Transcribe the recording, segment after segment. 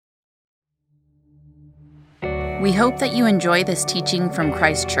We hope that you enjoy this teaching from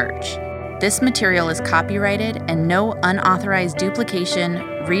Christ Church. This material is copyrighted and no unauthorized duplication,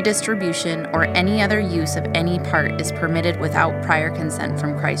 redistribution, or any other use of any part is permitted without prior consent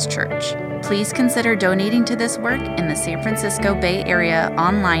from Christ Church. Please consider donating to this work in the San Francisco Bay Area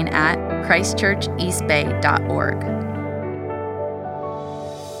online at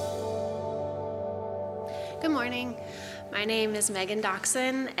christchurcheastbay.org. Good morning. My name is Megan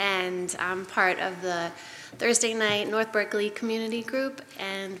Doxson, and I'm part of the Thursday night North Berkeley Community Group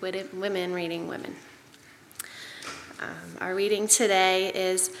and Women Reading Women. Our reading today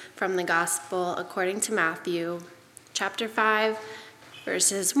is from the Gospel according to Matthew, chapter 5,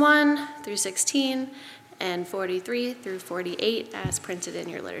 verses 1 through 16, and 43 through 48 as printed in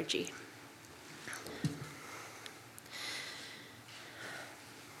your liturgy.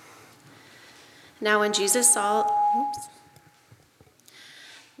 Now when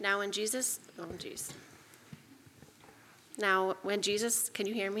Jesus, can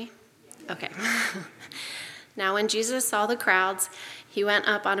you hear me? Okay. Now when Jesus saw the crowds, he went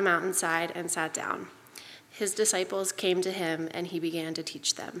up on a mountainside and sat down. His disciples came to him, and he began to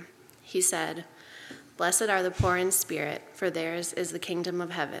teach them. He said, "Blessed are the poor in spirit, for theirs is the kingdom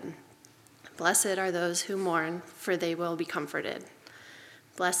of heaven. Blessed are those who mourn, for they will be comforted.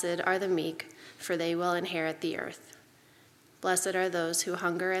 Blessed are the meek, for they will inherit the earth. Blessed are those who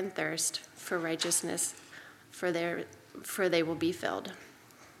hunger and thirst for righteousness, for they will be filled.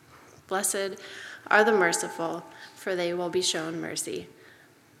 Blessed are the merciful, for they will be shown mercy.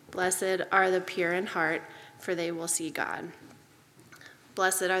 Blessed are the pure in heart, for they will see God.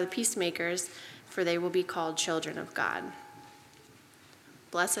 Blessed are the peacemakers, for they will be called children of God.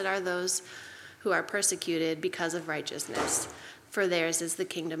 Blessed are those who are persecuted because of righteousness, for theirs is the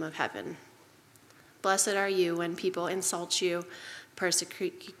kingdom of heaven. Blessed are you when people insult you,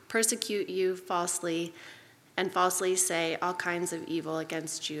 persecute you falsely, and falsely say all kinds of evil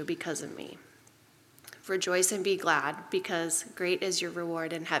against you because of me. Rejoice and be glad, because great is your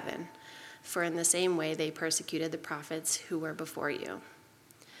reward in heaven, for in the same way they persecuted the prophets who were before you.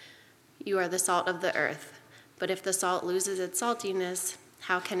 You are the salt of the earth, but if the salt loses its saltiness,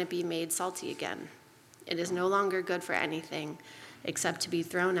 how can it be made salty again? It is no longer good for anything except to be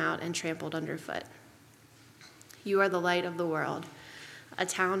thrown out and trampled underfoot. You are the light of the world. A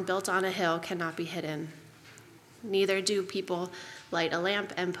town built on a hill cannot be hidden. Neither do people light a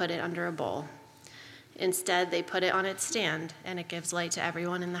lamp and put it under a bowl. Instead, they put it on its stand, and it gives light to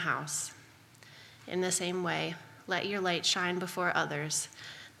everyone in the house. In the same way, let your light shine before others,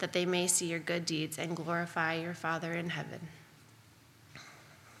 that they may see your good deeds and glorify your Father in heaven.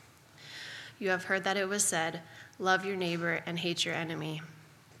 You have heard that it was said, 'Love your neighbor and hate your enemy.'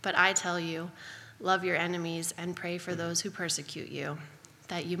 But I tell you, love your enemies and pray for those who persecute you,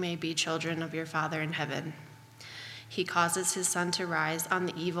 that you may be children of your Father in heaven. He causes his sun to rise on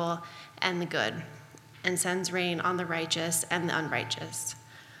the evil and the good, and sends rain on the righteous and the unrighteous.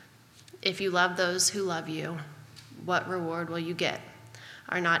 If you love those who love you, what reward will you get?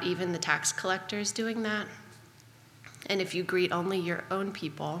 Are not even the tax collectors doing that? And if you greet only your own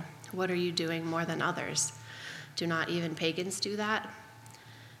people, what are you doing more than others? Do not even pagans do that?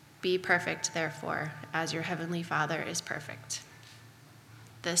 Be perfect, therefore, as your heavenly Father is perfect."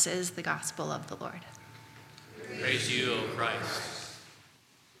 This is the gospel of the Lord. Praise you, O Christ.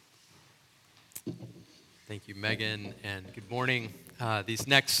 Thank you, Megan, and good morning. These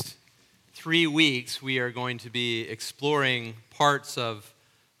next 3 weeks, we are going to be exploring parts of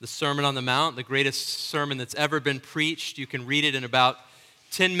the Sermon on the Mount, the greatest sermon that's ever been preached. You can read it in about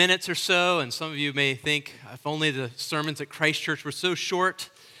 10 minutes or so, and some of you may think, if only the sermons at Christ Church were so short.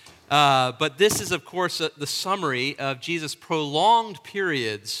 But this is, of course, the summary of Jesus' prolonged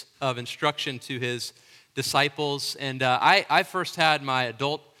periods of instruction to his disciples. And I first had my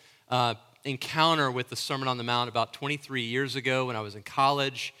adult encounter with the Sermon on the Mount about 23 years ago when I was in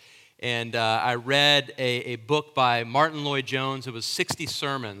college. And I read a book by Martin Lloyd-Jones. It was 60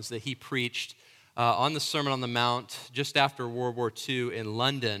 sermons that he preached on the Sermon on the Mount just after World War II in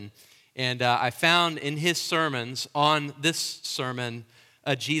London. And I found in his sermons on this sermon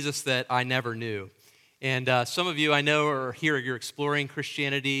a Jesus that I never knew. And some of you I know are here, you're exploring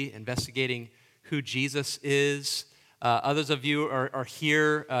Christianity, investigating who Jesus is. Others of you are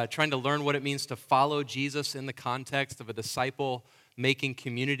here trying to learn what it means to follow Jesus in the context of a disciple-making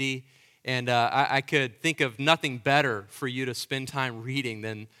community. And I could think of nothing better for you to spend time reading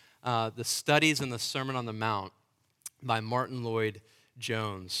than the studies in the Sermon on the Mount by Martin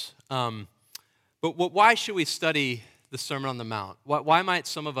Lloyd-Jones. But why should we study the Sermon on the Mount? Why might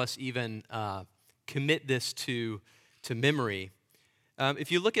some of us even commit this to memory?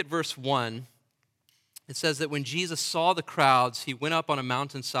 If you look at verse 1, it says that when Jesus saw the crowds, he went up on a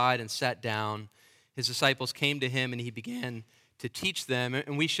mountainside and sat down. His disciples came to him, and he began to teach them.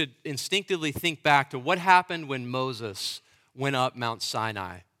 And we should instinctively think back to what happened when Moses went up Mount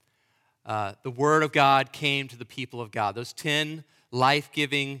Sinai. The word of God came to the people of God. Those 10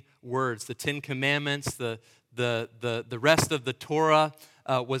 life-giving words, the 10 commandments, the rest of the Torah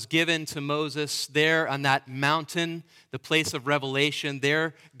was given to Moses there on that mountain, the place of revelation.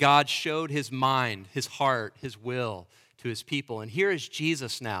 There, God showed his mind, his heart, his will to his people. And here is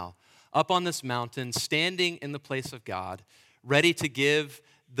Jesus now, up on this mountain, standing in the place of God, ready to give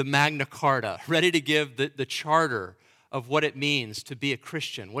the Magna Carta, ready to give the charter of what it means to be a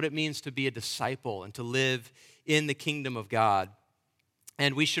Christian, what it means to be a disciple and to live in the kingdom of God.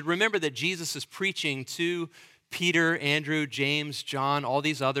 And we should remember that Jesus is preaching to Peter, Andrew, James, John, all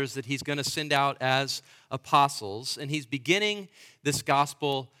these others that he's going to send out as apostles. And he's beginning this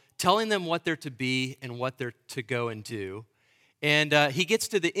gospel, telling them what they're to be and what they're to go and do. And he gets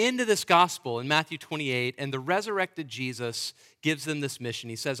to the end of this gospel in Matthew 28, and the resurrected Jesus gives them this mission.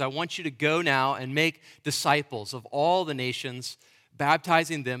 He says, I want you to go now and make disciples of all the nations,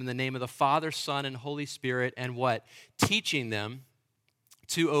 baptizing them in the name of the Father, Son, and Holy Spirit, and what? Teaching them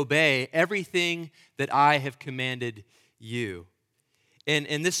to obey everything that I have commanded you.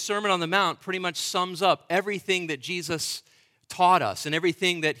 And this Sermon on the Mount pretty much sums up everything that Jesus taught us and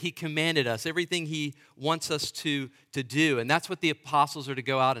everything that he commanded us, everything he wants us to do. And that's what the apostles are to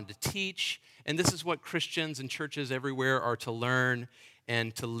go out and to teach. And this is what Christians and churches everywhere are to learn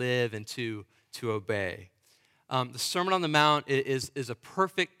and to live and to obey. The Sermon on the Mount is a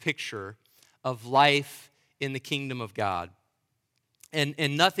perfect picture of life in the kingdom of God.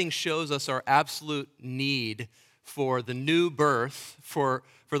 And nothing shows us our absolute need for the new birth, for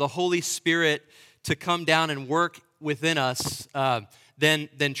the Holy Spirit to come down and work within us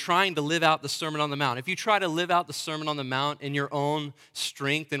than trying to live out the Sermon on the Mount. If you try to live out the Sermon on the Mount in your own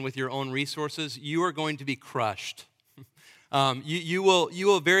strength and with your own resources, you are going to be crushed. You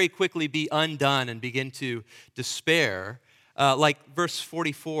will very quickly be undone and begin to despair. Like verse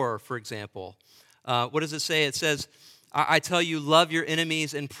 44, for example. What does it say? It says, I tell you, love your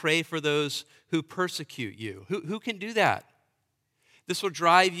enemies and pray for those who persecute you. Who can do that? This will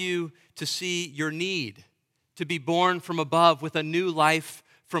drive you to see your need, to be born from above with a new life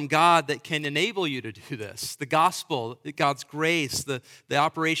from God that can enable you to do this. The gospel, God's grace, the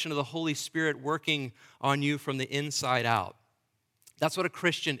operation of the Holy Spirit working on you from the inside out. That's what a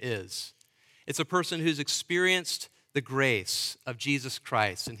Christian is. It's a person who's experienced the grace of Jesus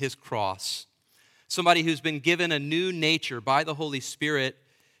Christ and his cross. Somebody who's been given a new nature by the Holy Spirit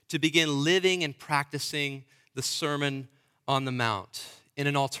to begin living and practicing the Sermon on the Mount in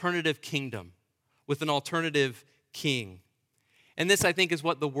an alternative kingdom with an alternative king. And this, I think, is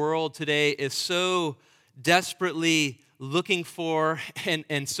what the world today is so desperately looking for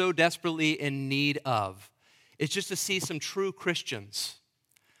and so desperately in need of. It's just to see some true Christians,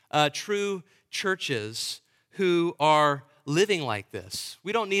 true churches who are living like this.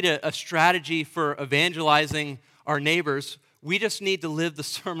 We don't need a strategy for evangelizing our neighbors. We just need to live the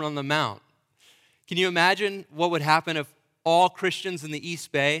Sermon on the Mount. Can you imagine what would happen if all Christians in the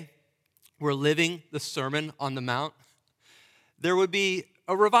East Bay were living the Sermon on the Mount? There would be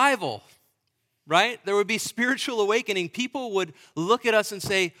a revival, right? There would be spiritual awakening. People would look at us and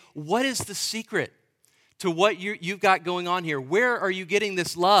say, what is the secret to what you've got going on here? Where are you getting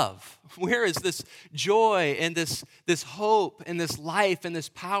this love? Where is this joy and this hope and this life and this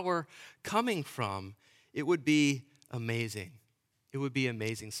power coming from? It would be amazing. It would be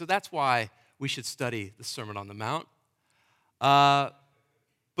amazing. So that's why we should study the Sermon on the Mount.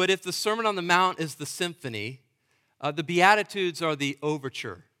 But if the Sermon on the Mount is the symphony, the Beatitudes are the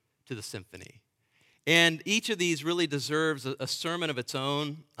overture to the symphony. And each of these really deserves a sermon of its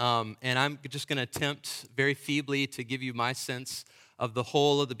own, and I'm just going to attempt very feebly to give you my sense of the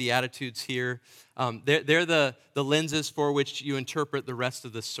whole of the Beatitudes here. They're the lenses for which you interpret the rest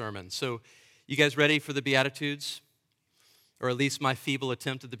of this sermon. So you guys ready for the Beatitudes? Or at least my feeble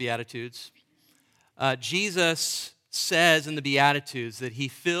attempt at the Beatitudes? Jesus says in the Beatitudes that he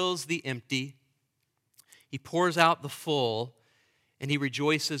fills the empty, he pours out the full, and he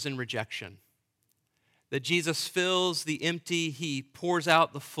rejoices in rejection. That Jesus fills the empty, he pours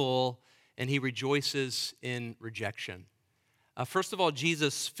out the full, and he rejoices in rejection. First of all,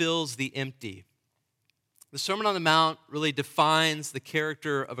 Jesus fills the empty. The Sermon on the Mount really defines the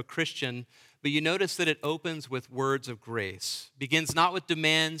character of a Christian, but you notice that it opens with words of grace. Begins not with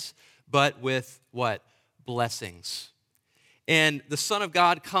demands, but with what? Blessings. And the Son of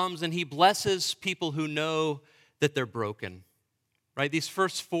God comes and he blesses people who know that they're broken. right? These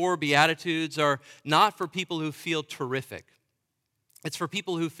first 4 Beatitudes are not for people who feel terrific. It's for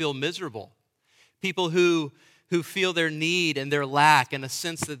people who feel miserable, people who feel their need and their lack and a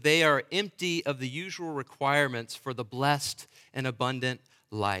sense that they are empty of the usual requirements for the blessed and abundant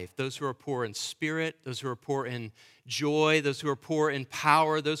life. Those who are poor in spirit, those who are poor in joy, those who are poor in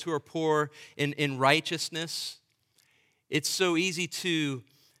power, those who are poor in righteousness. It's so easy to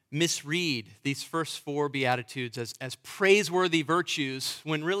misread these first 4 Beatitudes as praiseworthy virtues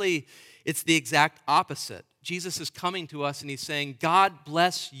when really it's the exact opposite. Jesus is coming to us and he's saying, God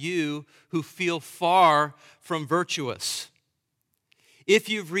bless you who feel far from virtuous. If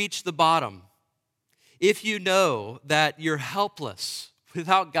you've reached the bottom, if you know that you're helpless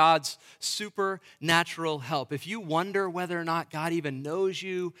without God's supernatural help, if you wonder whether or not God even knows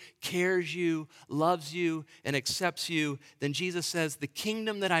you, cares you, loves you, and accepts you, then Jesus says, the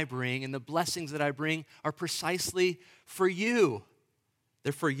kingdom that I bring and the blessings that I bring are precisely for you.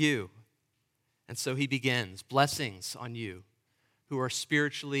 They're for you. And so he begins, blessings on you who are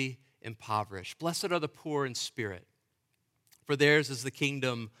spiritually impoverished. Blessed are the poor in spirit, for theirs is the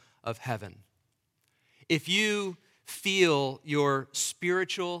kingdom of heaven. If you feel your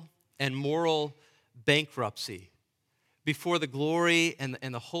spiritual and moral bankruptcy before the glory and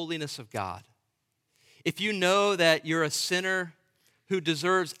the holiness of God, if you know that you're a sinner who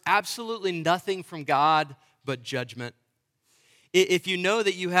deserves absolutely nothing from God but judgment, if you know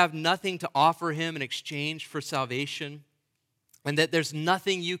that you have nothing to offer him in exchange for salvation, and that there's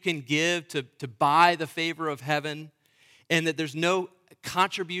nothing you can give to buy the favor of heaven, and that there's no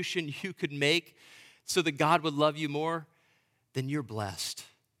contribution you could make so that God would love you more, then you're blessed.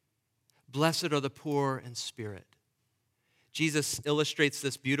 Blessed are the poor in spirit. Jesus illustrates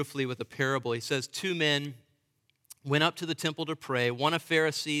this beautifully with a parable. He says, 2 men went up to the temple to pray, one a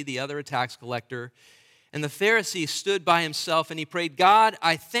Pharisee, the other a tax collector. And the Pharisee stood by himself and he prayed, God,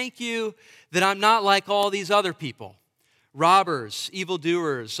 I thank you that I'm not like all these other people, robbers,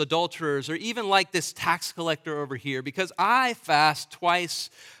 evildoers, adulterers, or even like this tax collector over here, because I fast twice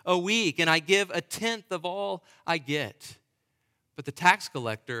a week and I give 1/10 of all I get. But the tax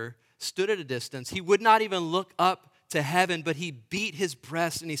collector stood at a distance. He would not even look up to heaven, but he beat his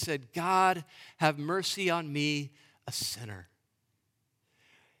breast and he said, God, have mercy on me, a sinner.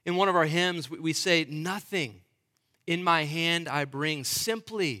 In one of our hymns, we say, nothing in my hand I bring,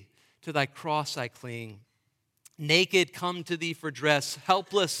 simply to thy cross I cling. Naked come to thee for dress,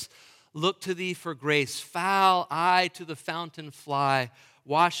 helpless look to thee for grace. Foul I to the fountain fly,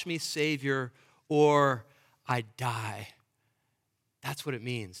 wash me, Savior, or I die. That's what it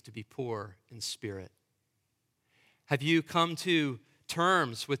means to be poor in spirit. Have you come to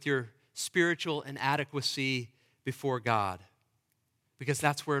terms with your spiritual inadequacy before God? Because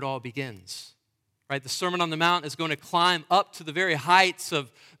that's where it all begins, right? The Sermon on the Mount is going to climb up to the very heights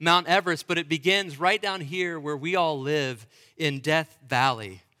of Mount Everest, but it begins right down here where we all live in Death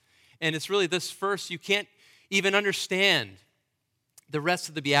Valley. And it's really this first, you can't even understand the rest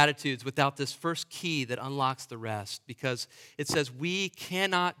of the Beatitudes without this first key that unlocks the rest, because it says we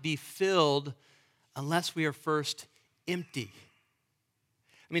cannot be filled unless we are first empty.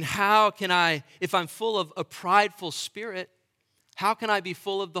 I mean, how can I, if I'm full of a prideful spirit, how can I be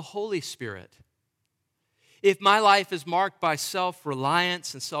full of the Holy Spirit? If my life is marked by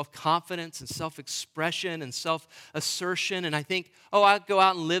self-reliance and self-confidence and self-expression and self-assertion, and I think, I'll go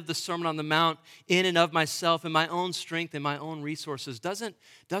out and live the Sermon on the Mount in and of myself and my own strength and my own resources, doesn't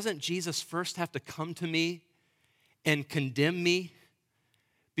Jesus first have to come to me and condemn me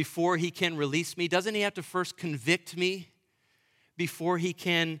before he can release me? Doesn't he have to first convict me before he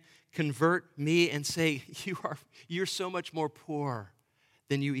can convert me and say, you're so much more poor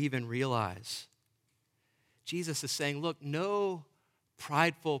than you even realize? Jesus is saying, look, no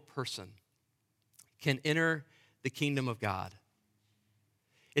prideful person can enter the kingdom of God.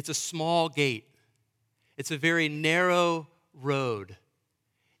 It's a small gate. It's a very narrow road.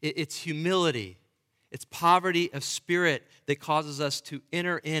 It's humility. It's poverty of spirit that causes us to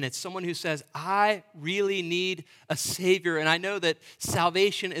enter in. It's someone who says, I really need a Savior, and I know that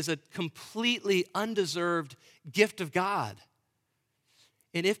salvation is a completely undeserved gift of God.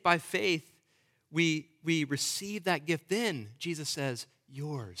 And if by faith we receive that gift, then Jesus says,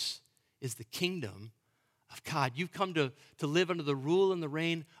 yours is the kingdom of God. You've come to live under the rule and the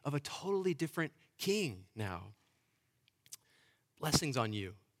reign of a totally different king now. Blessings on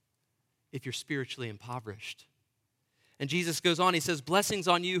you if you're spiritually impoverished. And Jesus goes on, he says, blessings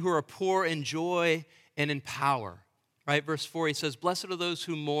on you who are poor in joy and in power. Right? Verse 4, he says, blessed are those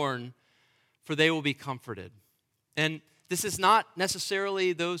who mourn, for they will be comforted. And this is not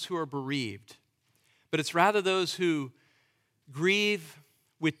necessarily those who are bereaved, but it's rather those who grieve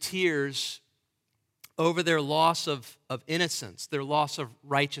with tears over their loss of innocence, their loss of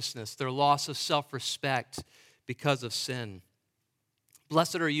righteousness, their loss of self-respect because of sin.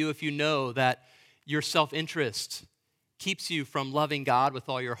 Blessed are you if you know that your self-interest keeps you from loving God with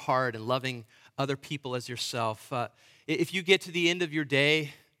all your heart and loving other people as yourself. If you get to the end of your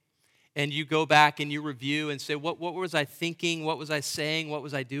day and you go back and you review and say, what was I thinking? What was I saying? What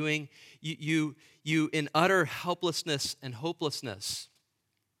was I doing? You in utter helplessness and hopelessness,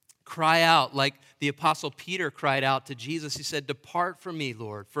 cry out like the Apostle Peter cried out to Jesus. He said, "Depart from me,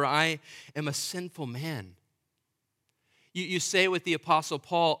 Lord, for I am a sinful man." You say with the Apostle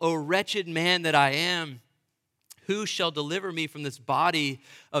Paul, "O wretched man that I am, who shall deliver me from this body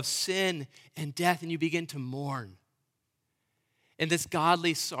of sin and death?" And you begin to mourn. And this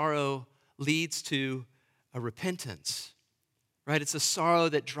godly sorrow leads to a repentance, right? It's a sorrow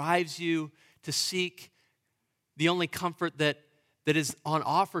that drives you to seek the only comfort that is on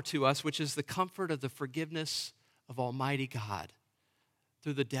offer to us, which is the comfort of the forgiveness of Almighty God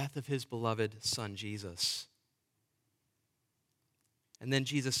through the death of his beloved Son, Jesus. And then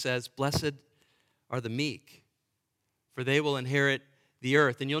Jesus says, "Blessed are the meek, for they will inherit the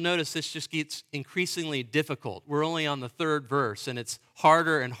earth." And you'll notice this just gets increasingly difficult. We're only on the third verse, and it's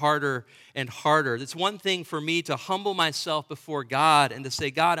harder and harder and harder. It's one thing for me to humble myself before God and to say,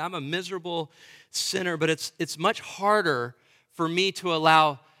 "God, I'm a miserable sinner," but it's much harder for me to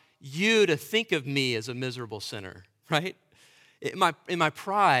allow you to think of me as a miserable sinner, right? In my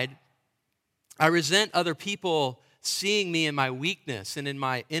pride, I resent other people seeing me in my weakness and in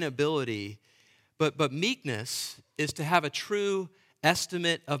my inability, but meekness is to have a true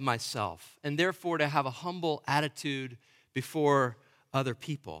estimate of myself and therefore to have a humble attitude before other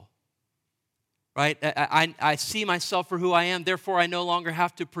people, right? I see myself for who I am, therefore I no longer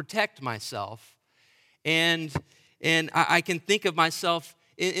have to protect myself, and I can think of myself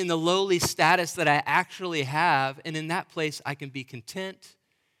in the lowly status that I actually have, and in that place I can be content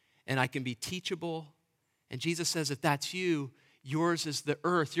and I can be teachable. And Jesus says, if that's you, yours is the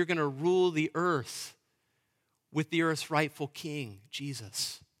earth. You're going to rule the earth with the earth's rightful king,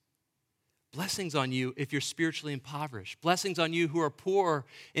 Jesus. Blessings on you if you're spiritually impoverished. Blessings on you who are poor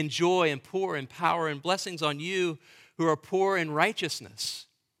in joy and poor in power, and blessings on you who are poor in righteousness.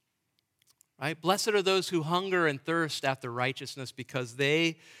 Right? Blessed are those who hunger and thirst after righteousness, because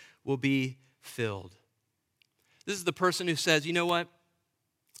they will be filled. This is the person who says, you know what?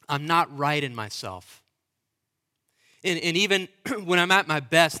 I'm not right in myself. And even when I'm at my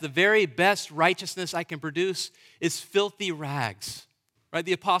best, the very best righteousness I can produce is filthy rags. Right?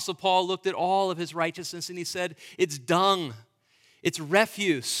 The Apostle Paul looked at all of his righteousness and he said, it's dung, it's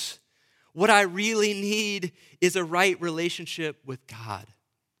refuse. What I really need is a right relationship with God.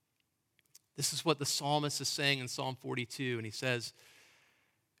 This is what the psalmist is saying in Psalm 42, and he says,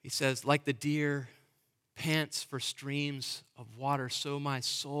 like the deer pants for streams of water, so my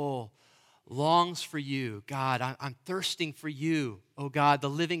soul longs for you. God, I'm thirsting for you, oh God, the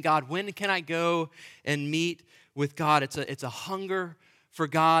living God. When can I go and meet with God? It's a hunger for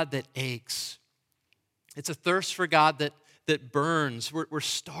God that aches. It's a thirst for God that burns. We're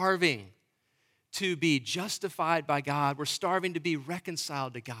starving to be justified by God. We're starving to be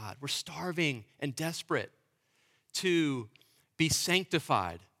reconciled to God. We're starving and desperate to be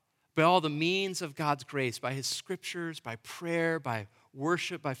sanctified by all the means of God's grace, by his scriptures, by prayer, by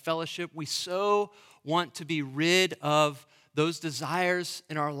worship, by fellowship. We so want to be rid of those desires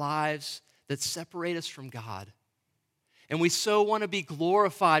in our lives that separate us from God. And we so want to be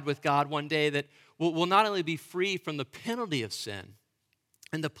glorified with God one day that we'll not only be free from the penalty of sin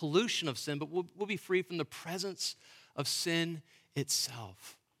and the pollution of sin, but we'll be free from the presence of sin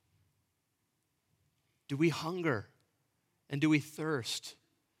itself. Do we hunger and do we thirst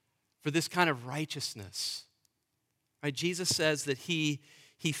for this kind of righteousness? Right? Jesus says that he's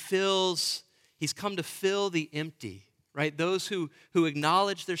come to fill the empty, right? Those who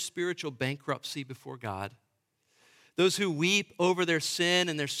acknowledge their spiritual bankruptcy before God, those who weep over their sin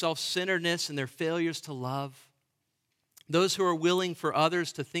and their self-centeredness and their failures to love, those who are willing for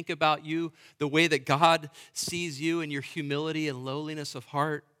others to think about you the way that God sees you in your humility and lowliness of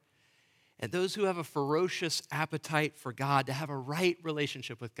heart, and those who have a ferocious appetite for God, to have a right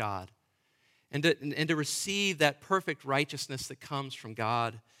relationship with God, and to receive that perfect righteousness that comes from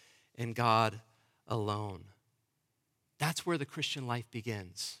God and God alone. That's where the Christian life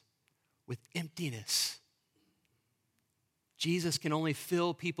begins, with emptiness. Jesus can only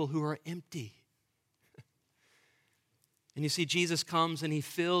fill people who are empty. And you see, Jesus comes and he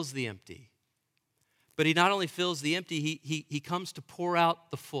fills the empty. But he not only fills the empty, he comes to pour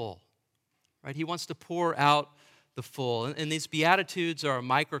out the full. Right? He wants to pour out the full. And these Beatitudes are a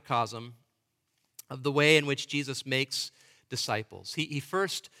microcosm of the way in which Jesus makes disciples. He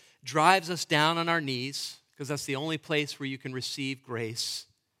first drives us down on our knees, because that's the only place where you can receive grace.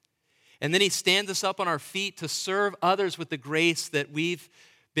 And then he stands us up on our feet to serve others with the grace that we've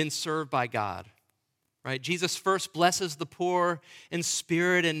been served by God. Right? Jesus first blesses the poor in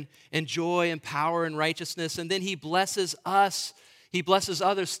spirit and joy and power and righteousness, and then he blesses us. He blesses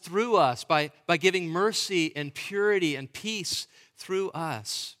others through us by giving mercy and purity and peace through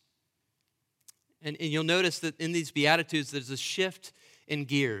us. And you'll notice that in these Beatitudes, there's a shift in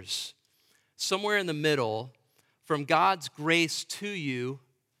gears. Somewhere in the middle, from God's grace to you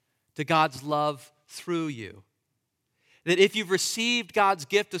to God's love through you. That if you've received God's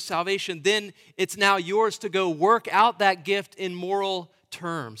gift of salvation, then it's now yours to go work out that gift in moral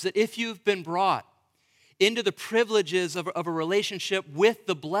terms. That if you've been brought into the privileges of a relationship with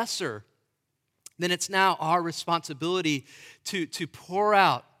the blesser, then it's now our responsibility to pour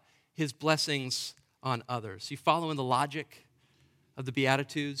out his blessings on others. You following the logic of the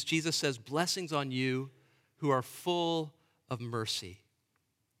Beatitudes? Jesus says, blessings on you who are full of mercy.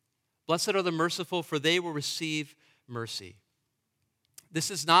 Blessed are the merciful, for they will receive mercy. This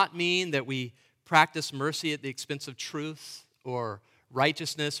does not mean that we practice mercy at the expense of truth or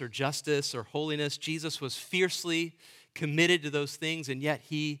righteousness or justice or holiness. Jesus was fiercely committed to those things, and yet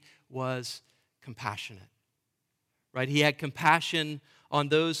he was compassionate. Right? He had compassion on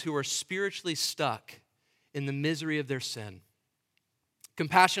those who are spiritually stuck in the misery of their sin.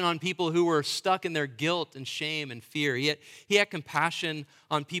 Compassion on people who were stuck in their guilt and shame and fear. He had compassion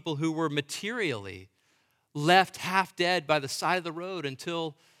on people who were materially left half dead by the side of the road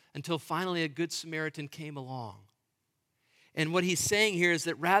until finally a good Samaritan came along. And what he's saying here is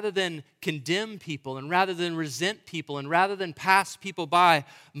that rather than condemn people and rather than resent people and rather than pass people by,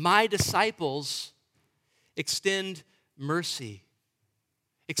 my disciples extend mercy.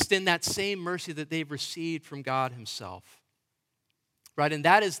 Extend that same mercy that they've received from God himself. Right? And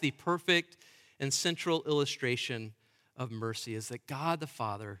that is the perfect and central illustration of mercy, is that God the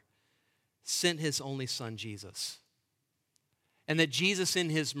Father sent his only son, Jesus. And that Jesus in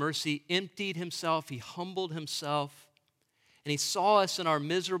his mercy emptied himself, he humbled himself, and he saw us in our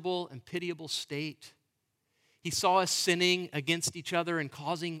miserable and pitiable state. He saw us sinning against each other and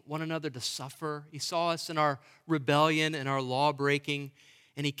causing one another to suffer. He saw us in our rebellion and our law breaking,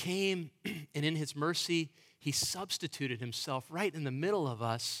 and he came, and in his mercy, he substituted himself right in the middle of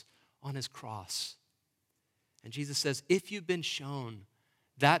us on his cross. And Jesus says, if you've been shown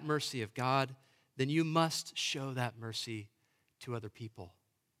that mercy of God, then you must show that mercy to other people.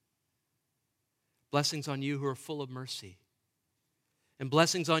 Blessings on you who are full of mercy. And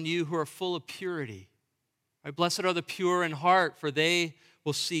blessings on you who are full of purity. Right? Blessed are the pure in heart, for they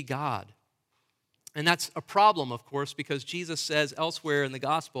will see God. And that's a problem, of course, because Jesus says elsewhere in the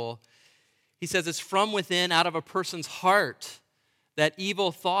gospel, he says it's from within, out of a person's heart, that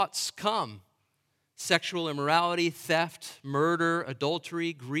evil thoughts come. Sexual immorality, theft, murder,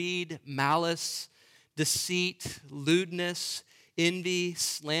 adultery, greed, malice, deceit, lewdness, envy,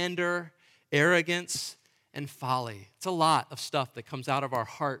 slander, arrogance, and folly. It's a lot of stuff that comes out of our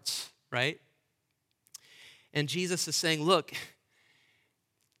hearts, right? And Jesus is saying, look,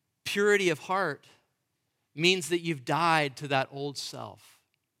 purity of heart means that you've died to that old self.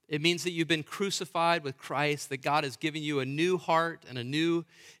 It means that you've been crucified with Christ, that God has given you a new heart and a new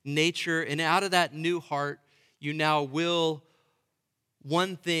nature, and out of that new heart, you now will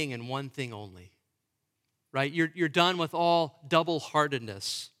one thing and one thing only, right? You're done with all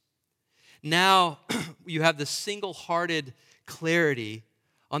double-heartedness. Now you have the single-hearted clarity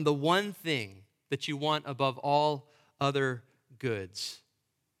on the one thing that you want above all other goods.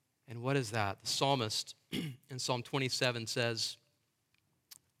 And what is that? The psalmist in Psalm 27 says,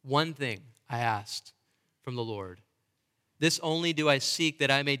 one thing I asked from the Lord. This only do I seek,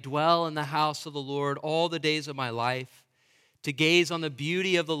 that I may dwell in the house of the Lord all the days of my life, to gaze on the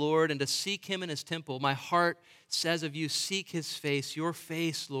beauty of the Lord and to seek him in his temple. My heart says of you, seek his face. Your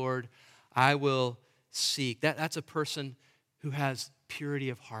face, Lord, I will seek. That's a person who has purity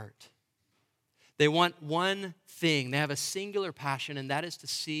of heart. They want one thing. They have a singular passion, and that is to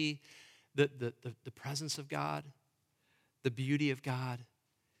see the presence of God, the beauty of God,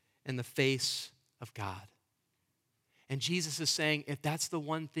 and the face of God. And Jesus is saying, if that's the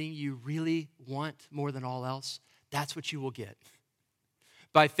one thing you really want more than all else, that's what you will get.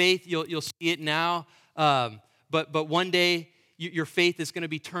 By faith, you'll see it now, but one day your faith is going to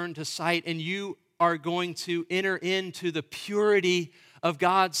be turned to sight, and you are going to enter into the purity of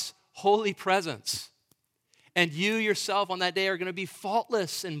God's holy presence. And you yourself on that day are going to be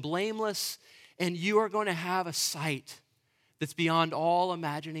faultless and blameless and you are going to have a sight that's beyond all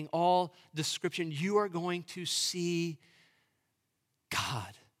imagining, all description. You are going to see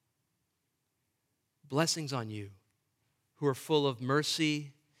God. Blessings on you who are full of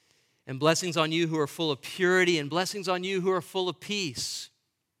mercy, and blessings on you who are full of purity, and blessings on you who are full of peace.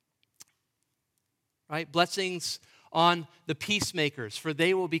 Right? Blessings on the peacemakers, for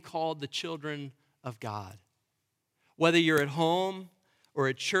they will be called the children of God. Whether you're at home or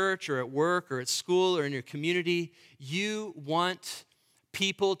at church or at work or at school or in your community, you want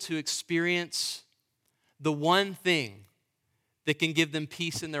people to experience the one thing that can give them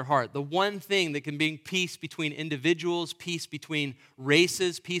peace in their heart, the one thing that can bring peace between individuals, peace between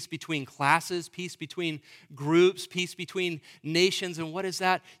races, peace between classes, peace between groups, peace between nations. And what is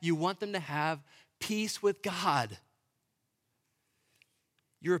that? You want them to have peace with God.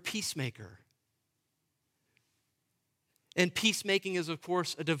 You're a peacemaker. And peacemaking is, of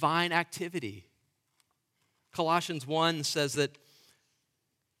course, a divine activity. Colossians 1 says that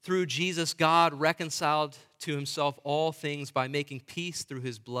through Jesus, God reconciled to himself all things by making peace through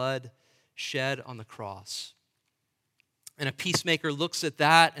his blood shed on the cross. And a peacemaker looks at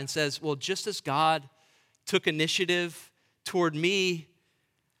that and says, well, just as God took initiative toward me,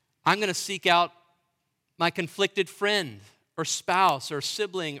 I'm going to seek out my conflicted friend or spouse or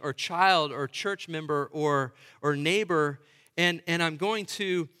sibling or child or church member or neighbor, and I'm going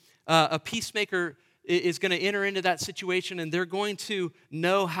to, a peacemaker is going to enter into that situation, and they're going to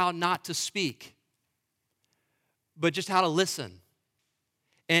know how not to speak, but just how to listen,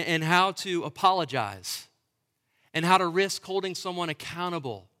 and how to apologize, and how to risk holding someone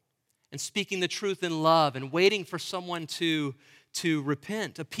accountable, and speaking the truth in love, and waiting for someone to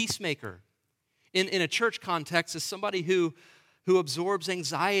repent. A peacemaker in a church context is somebody who absorbs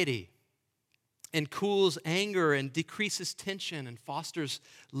anxiety and cools anger and decreases tension and fosters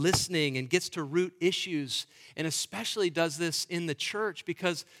listening and gets to root issues, and especially does this in the church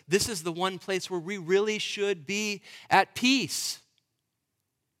because this is the one place where we really should be at peace.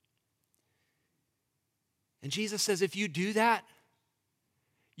 And Jesus says, if you do that,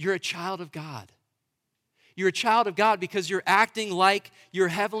 you're a child of God. You're a child of God because you're acting like your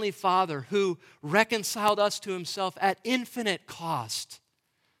heavenly Father who reconciled us to himself at infinite cost.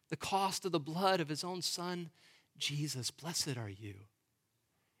 The cost of the blood of his own Son, Jesus. Blessed are you.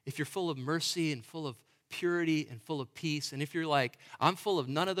 If you're full of mercy and full of purity and full of peace, and if you're like, I'm full of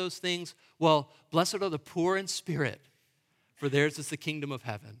none of those things, well, blessed are the poor in spirit, for theirs is the kingdom of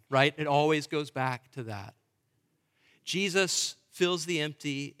heaven, right? It always goes back to that. Jesus fills the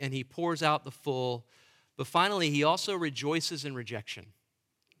empty and he pours out the full, but finally, he also rejoices in rejection.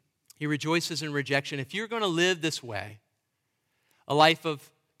 He rejoices in rejection. If you're going to live this way, a life of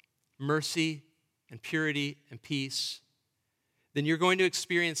mercy and purity and peace, then you're going to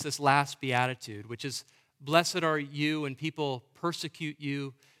experience this last beatitude, which is, blessed are you when people persecute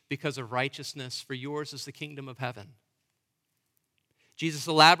you because of righteousness, for yours is the kingdom of heaven. Jesus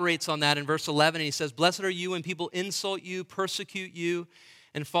elaborates on that in verse 11, and he says, blessed are you when people insult you, persecute you,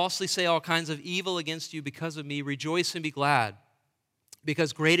 and falsely say all kinds of evil against you because of me. Rejoice and be glad,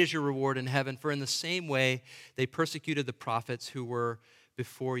 because great is your reward in heaven, for in the same way they persecuted the prophets who were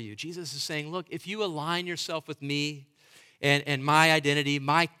before you. Jesus is saying, look, if you align yourself with me and my identity,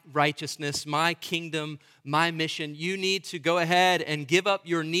 my righteousness, my kingdom, my mission, you need to go ahead and give up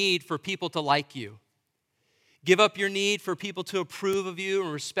your need for people to like you. Give up your need for people to approve of you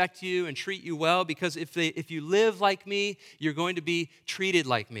and respect you and treat you well, because if you live like me, you're going to be treated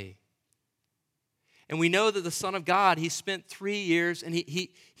like me. And we know that the Son of God, he spent 3 years and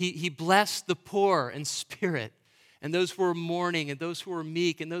he blessed the poor in spirit, and those who were mourning, and those who were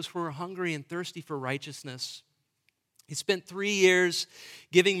meek, and those who were hungry and thirsty for righteousness. He spent 3 years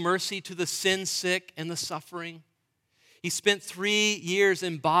giving mercy to the sin sick and the suffering. He spent 3 years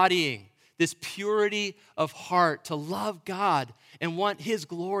embodying this purity of heart to love God and want his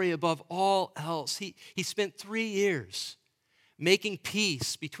glory above all else. He spent 3 years making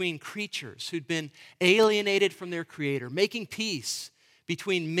peace between creatures who'd been alienated from their Creator, making peace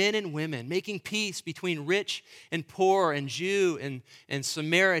between men and women, making peace between rich and poor and Jew and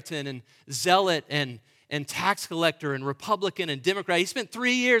Samaritan and zealot and tax collector and Republican and Democrat. He spent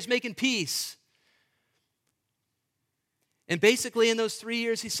 3 years making peace. And basically in those 3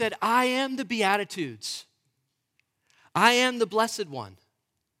 years, he said, I am the Beatitudes. I am the Blessed One.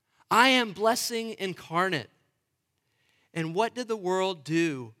 I am blessing incarnate. And what did the world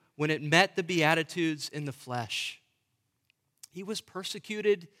do when it met the Beatitudes in the flesh? He was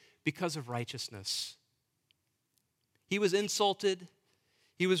persecuted because of righteousness. He was insulted.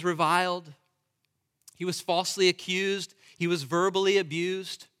 He was reviled. He was falsely accused. He was verbally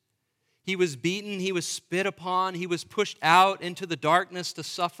abused. He was beaten, he was spit upon, he was pushed out into the darkness to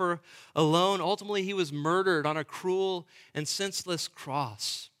suffer alone. Ultimately, he was murdered on a cruel and senseless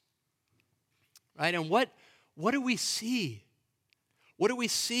cross. Right? And what do we see? What do we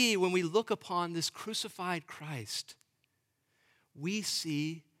see when we look upon this crucified Christ? We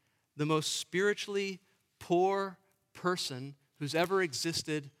see the most spiritually poor person who's ever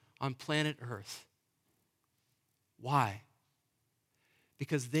existed on planet Earth. Why?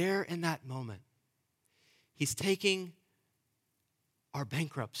 Because there in that moment, he's taking our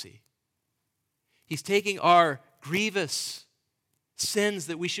bankruptcy. He's taking our grievous sins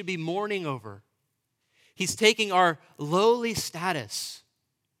that we should be mourning over. He's taking our lowly status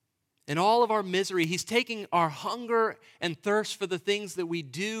and all of our misery. He's taking our hunger and thirst for the things that we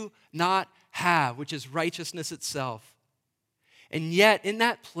do not have, which is righteousness itself. And yet, in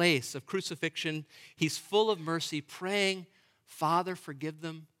that place of crucifixion, he's full of mercy, praying, Father, forgive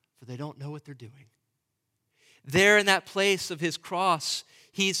them, for they don't know what they're doing. There in that place of his cross,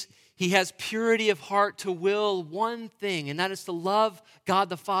 he has purity of heart to will one thing, and that is to love God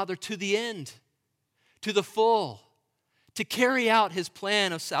the Father to the end, to the full, to carry out his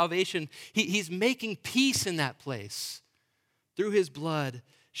plan of salvation. He's making peace in that place through his blood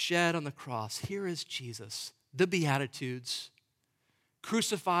shed on the cross. Here is Jesus, the Beatitudes,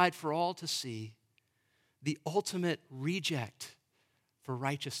 crucified for all to see, the ultimate reject for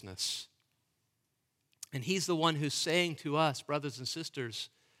righteousness. And he's the one who's saying to us, brothers and sisters,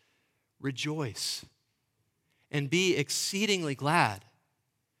 rejoice and be exceedingly glad,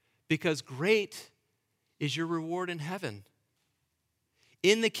 because great is your reward in heaven.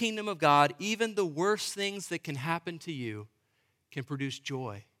 In the kingdom of God, even the worst things that can happen to you can produce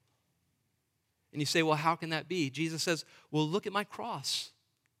joy. And you say, well, how can that be? Jesus says, well, look at my cross.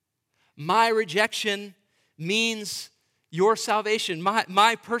 My rejection means your salvation.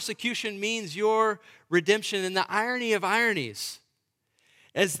 My persecution means your redemption. And the irony of ironies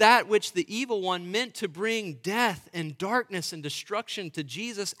is that which the evil one meant to bring death and darkness and destruction to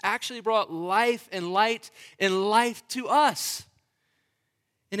Jesus actually brought life and light and life to us.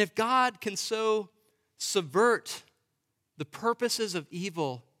 And if God can so subvert the purposes of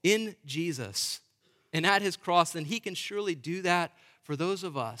evil in Jesus and at his cross, then he can surely do that for those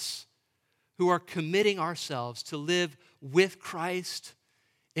of us who are committing ourselves to live with Christ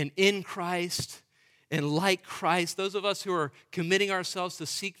and in Christ and like Christ. Those of us who are committing ourselves to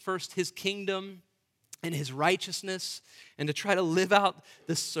seek first his kingdom and his righteousness and to try to live out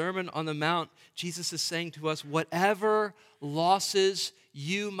the Sermon on the Mount. Jesus is saying to us, whatever losses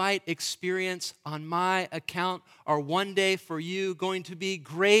you might experience on my account are one day for you going to be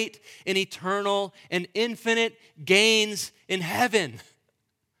great and eternal and infinite gains in heaven.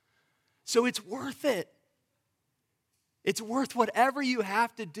 So it's worth it. It's worth whatever you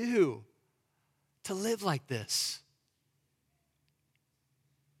have to do to live like this.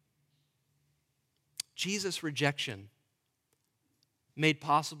 Jesus' rejection made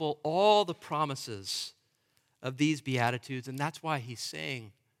possible all the promises of these Beatitudes, and that's why he's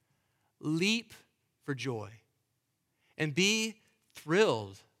saying, leap for joy and be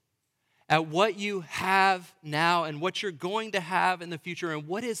thrilled at what you have now and what you're going to have in the future. And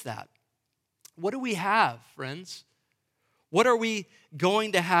what is that? What do we have, friends? What are we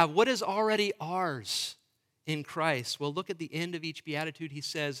going to have? What is already ours in Christ? Well, look at the end of each Beatitude. He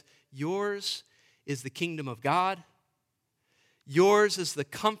says, yours is the kingdom of God. Yours is the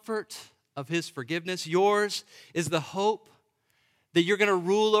comfort of his forgiveness. Yours is the hope that you're going to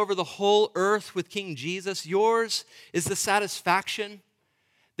rule over the whole earth with King Jesus. Yours is the satisfaction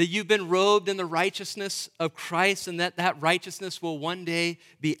that you've been robed in the righteousness of Christ and that righteousness will one day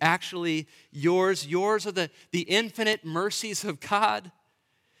be actually yours. Yours are the infinite mercies of God.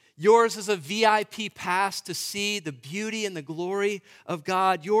 Yours is a VIP pass to see the beauty and the glory of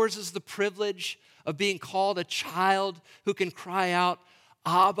God. Yours is the privilege of being called a child who can cry out,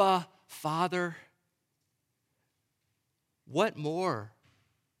 Abba, Father. What more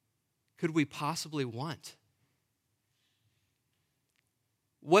could we possibly want?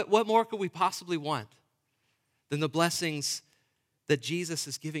 What more could we possibly want than the blessings that Jesus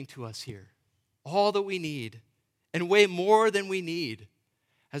is giving to us here? All that we need, and way more than we need,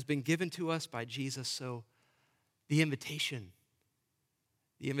 has been given to us by Jesus. So the invitation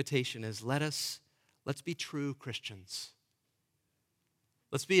is let's be true Christians.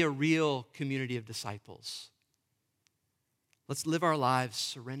 Let's be a real community of disciples. Let's live our lives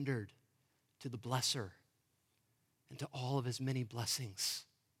surrendered to the blesser and to all of his many blessings.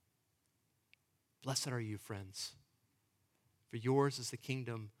 Blessed are you, friends, for yours is the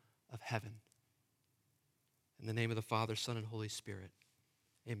kingdom of heaven. In the name of the Father, Son, and Holy Spirit,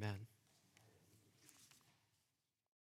 amen.